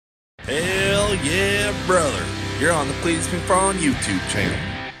Hell yeah, brother. You're on the Cleetus McFarland YouTube channel.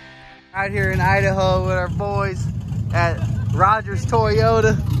 Out here in Idaho with our boys at Rogers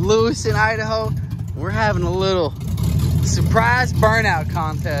Toyota, Lewiston, Idaho. We're having a little surprise burnout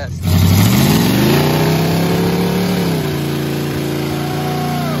contest.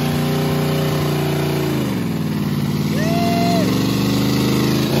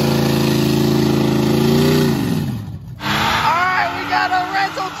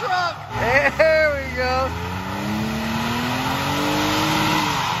 There we go.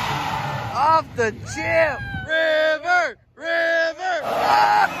 Off the chip. River, river.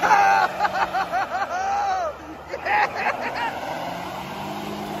 Oh! Yeah.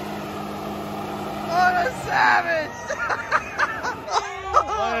 What a savage.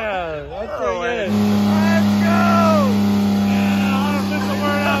 Yeah, that's pretty good. Let's go. Yeah, I'll put the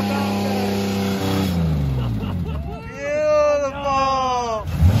word out there. Beautiful.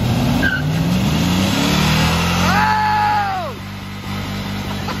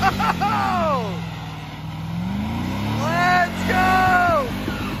 Let's go!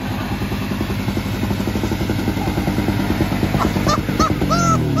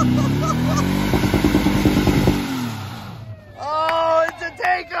 Oh, it's a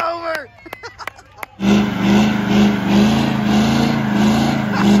takeover!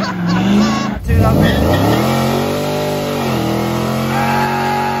 Dude, I'm in.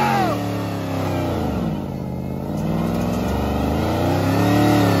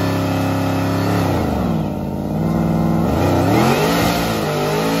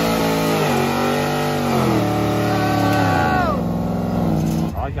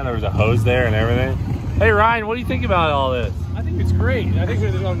 There was a hose there and everything. Hey Ryan, what do you think about all this? I think it's great. I think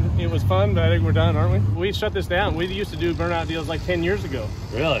it was fun, but I think we're done, aren't we? We shut this down. We used to do burnout deals like 10 years ago.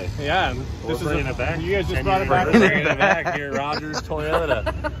 Really? Yeah. This is bringing it back. You guys just brought it back. We're bringing it back here, Rogers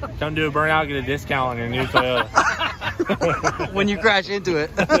Toyota. Come do a burnout, get a discount on your new Toyota. When you crash into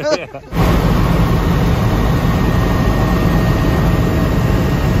it. Yeah.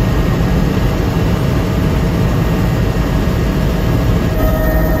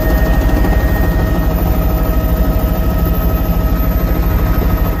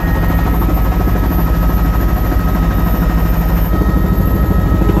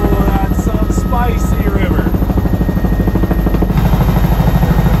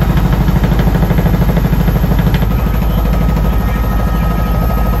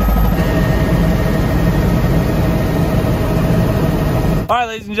 All right,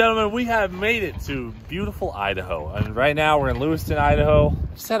 ladies and gentlemen, we have made it to beautiful Idaho. And right now we're in Lewiston, Idaho.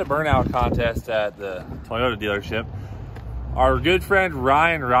 Just had a burnout contest at the Toyota dealership. Our good friend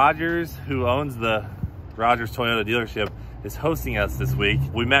Ryan Rogers, who owns the Rogers Toyota dealership, is hosting us this week.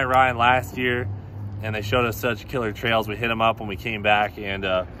 We met Ryan last year and they showed us such killer trails. We hit them up when we came back and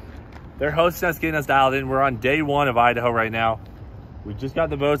they're hosting us, getting us dialed in. We're on day one of Idaho right now. We just got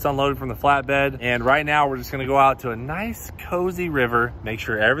the boats unloaded from the flatbed, and right now we're just gonna go out to a nice cozy river, make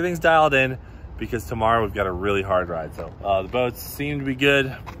sure everything's dialed in, because tomorrow we've got a really hard ride. So the boats seem to be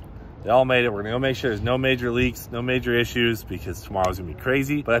good. They all made it. We're gonna go make sure there's no major leaks, no major issues, because tomorrow's gonna be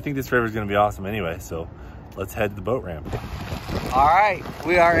crazy. But I think this river's gonna be awesome anyway, so let's head to the boat ramp. All right,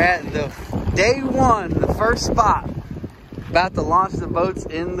 we are at the day one, the first spot. About to launch the boats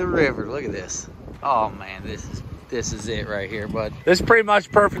in the river. Look at this. Oh man, this is it right here, bud. This is pretty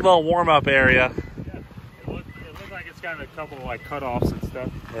much perfect little warm-up area. Yeah. It looks like it's got a couple of like cutoffs and stuff.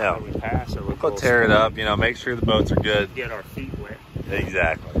 Yeah. That we pass. We'll tear it up, you know, make sure the boats are good. Get our feet wet.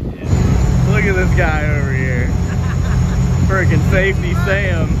 Exactly. Yeah. Look at this guy over here. Freaking Safety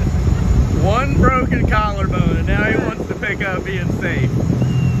Sam. One broken collarbone, and now he wants to pick up being safe.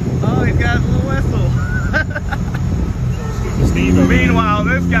 Oh, he's got his little whistle. Meanwhile,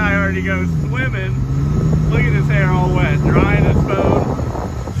 this guy already goes swimming. Look at his hair all wet, drying his phone.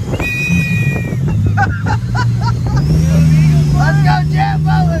 Let's go, Jet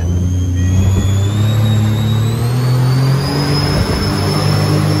Bullet!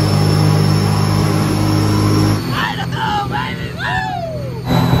 Idaho, baby! Woo!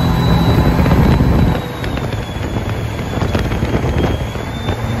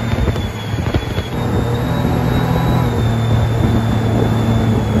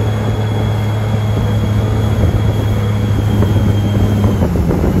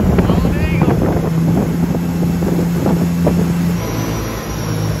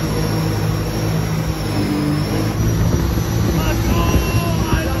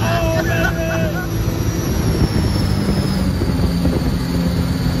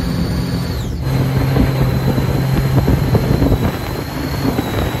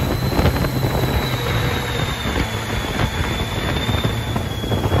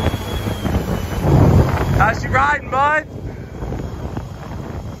 How's she riding, bud?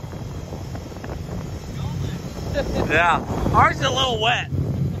 Yeah. Ours is a little wet.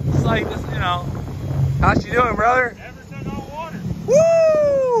 It's like, this, you know. How's she doing, brother? Everything on water.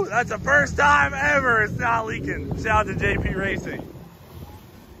 Woo! That's the first time ever it's not leaking. Shout out to JP Racing.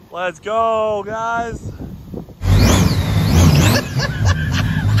 Let's go, guys.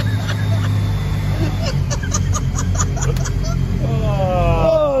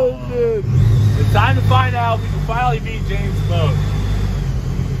 Oh, dude. It's time to find out if we can finally beat James' boat.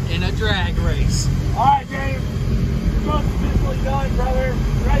 In a drag race. All right, James. You're officially done, brother.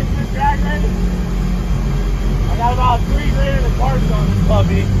 Ready for the drag race? I got about 3 grand in parts on this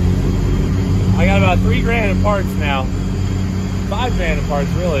puppy. I got about 3 grand in parts now. 5 grand in parts,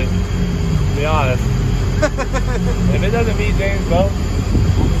 really, to be honest. If it doesn't meet James' boat,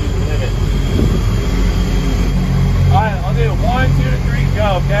 we'll limit. All right, I'll do 1, 2, 3,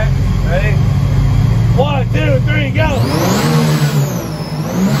 go, okay? Ready? 1, 2, 3, go!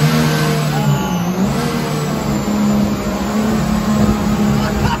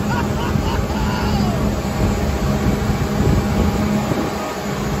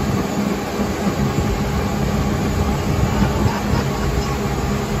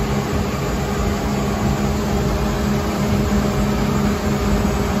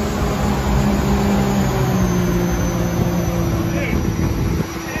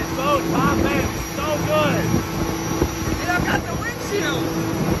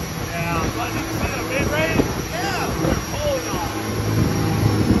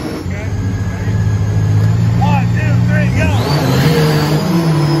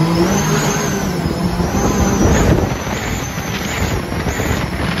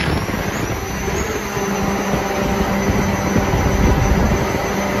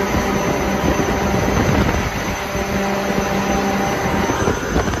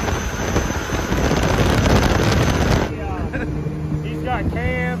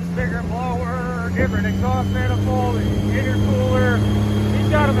 Different exhaust manifold, intercooler. He's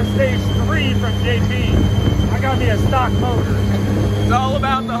got him a stage 3 from JP. I got me a stock motor. It's all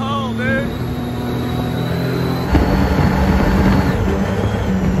about the hull, dude.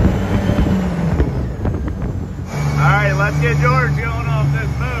 All right, let's get George going off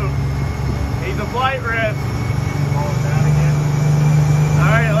this boat. He's a flight risk. Hold down again. All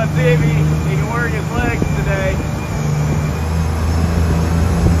right, let's see if he can work his legs today.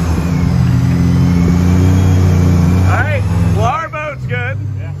 Alright, well our boat's good.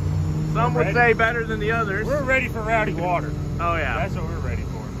 Yeah. Some would say better than the others. We're ready for rowdy water. Oh yeah. That's what we're ready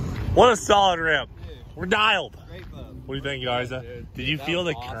for. What a solid rip. Dude, we're dialed. Great boat. What do you think, Eliza? Did you feel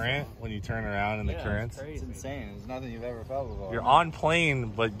the current when you turn around in the currents? It's insane. It's nothing you've ever felt before. You're on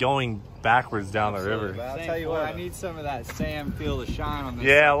plane, but going backwards down the river. But I'll tell you what, I need some of that sand feel to shine on this.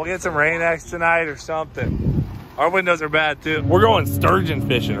 Yeah, we'll get some Rain-X tonight or something. Our windows are bad too. We're going sturgeon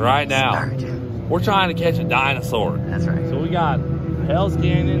fishing right now. Sturgeon. We're trying to catch a dinosaur. That's right. So we got Hell's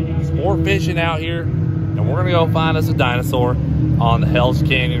Canyon sport fishing out here, and we're gonna go find us a dinosaur on the Hell's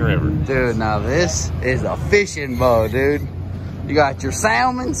Canyon River. Dude, now this is a fishing boat, dude. You got your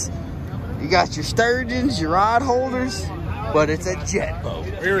salmons, you got your sturgeons, your rod holders, but it's a jet boat.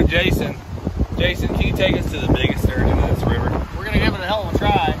 We're here with Jason. Jason, can you take us to the biggest sturgeon in this river? We're gonna give it a hell of a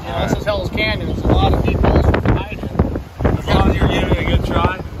try. You know, this is Hell's Canyon. There's a lot of people hiding. As long as you're giving it a good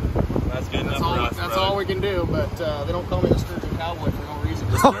try, that's good enough for us. That's all we can do, but they don't call me the Sturgeon Cowboy for no reason.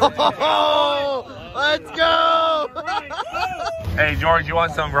 Let's go! Hey, George, you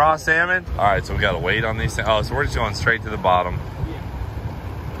want some raw salmon? All right, so we got to wait on these things. Oh, so we're just going straight to the bottom.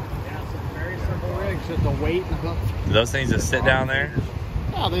 Yeah, it's a very simple rig. It's just a weight and a hook. Do those things just sit down there?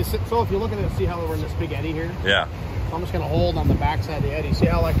 Yeah, they sit. So if you look at it, see how we're in this big eddy here? Yeah. So I'm just going to hold on the back side of the eddy. See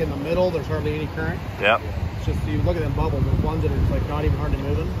how, like, in the middle, there's hardly any current? Yep. It's just, you look at them bubbles, there's ones that are, like, not even hardly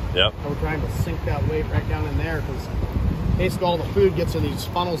moving. Yep. So we're trying to sink that weight right down in there because basically all the food gets in these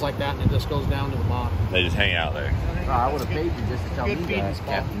funnels like that and it just goes down to the bottom. They just hang out there. I would have paid you just to tell me that,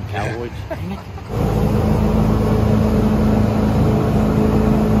 Captain Cowboy.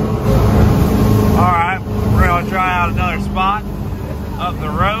 All right, we're going to try out another spot up the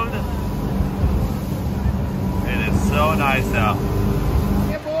road. It is so nice out.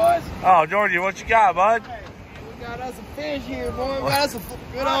 Hey, boys. Oh, Georgie, what you got, bud? Hey, we got us a fish here, boy. We got us a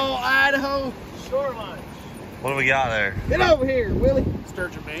good old Idaho shore lunch. What do we got there? Get over here, Willie.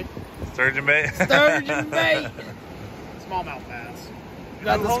 Sturgeon bait. Sturgeon bait? Sturgeon bait. Smallmouth bass.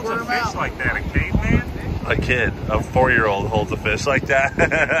 Got the squirm out. like that? A caveman? A kid, a 4-year-old holds a fish like that.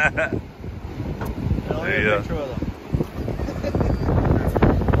 There you go.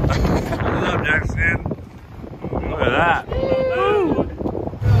 What's up, Jefferson? Look at that. Woo.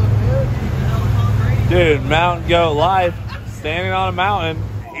 Dude, mountain goat life. Standing on a mountain.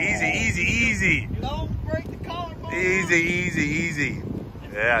 Easy, easy, easy. Don't break the collarbone. Easy, easy, easy.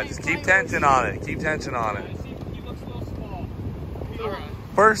 Yeah, just keep tension on it. Keep tension on it. He looks a little small. Alright.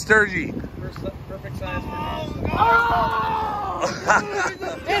 First Sturgeon. Perfect size for him.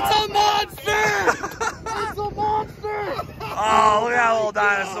 It's a monster! It's a monster! Oh, look at that little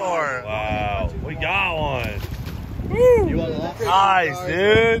dinosaur. Wow, we got one. You want that? Nice,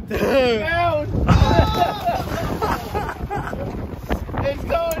 dude. It's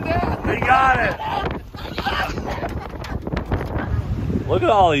going down. We got it. Look at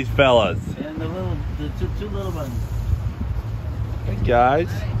all these fellas. And the two little ones. Hey, guys.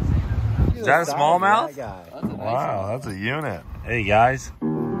 Is that a smallmouth? That's a nice Wow, that's a unit. Hey, guys.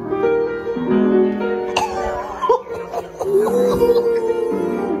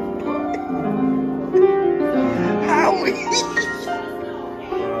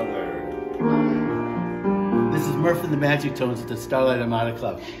 This is Murph and the Magic Tones at the Starlight Armada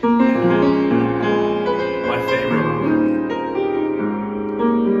Club. My favorite.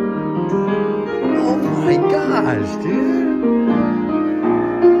 Oh my gosh, dude.